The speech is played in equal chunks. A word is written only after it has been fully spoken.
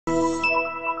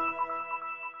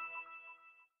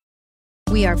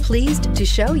We are pleased to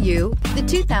show you the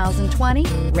 2020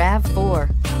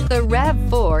 RAV4. The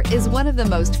RAV4 is one of the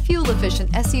most fuel-efficient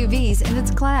SUVs in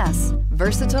its class.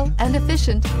 Versatile and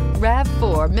efficient,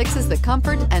 RAV4 mixes the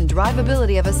comfort and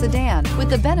drivability of a sedan with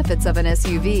the benefits of an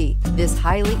SUV. This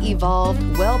highly evolved,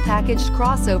 well-packaged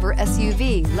crossover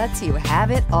SUV lets you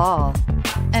have it all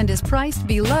and is priced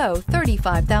below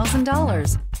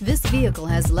 $35,000. This vehicle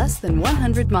has less than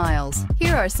 100 miles.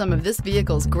 Here are some of this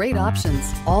vehicle's great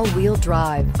options: all-wheel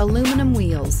drive, aluminum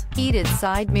wheels, heated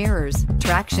side mirrors,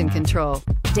 traction control,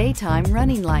 daytime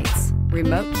running lights,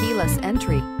 remote keyless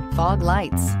entry, fog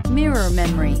lights, mirror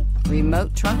memory,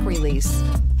 remote trunk release,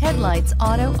 headlights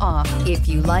auto off. If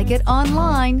you like it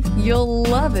online, you'll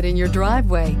love it in your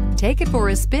driveway. Take it for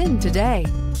a spin today.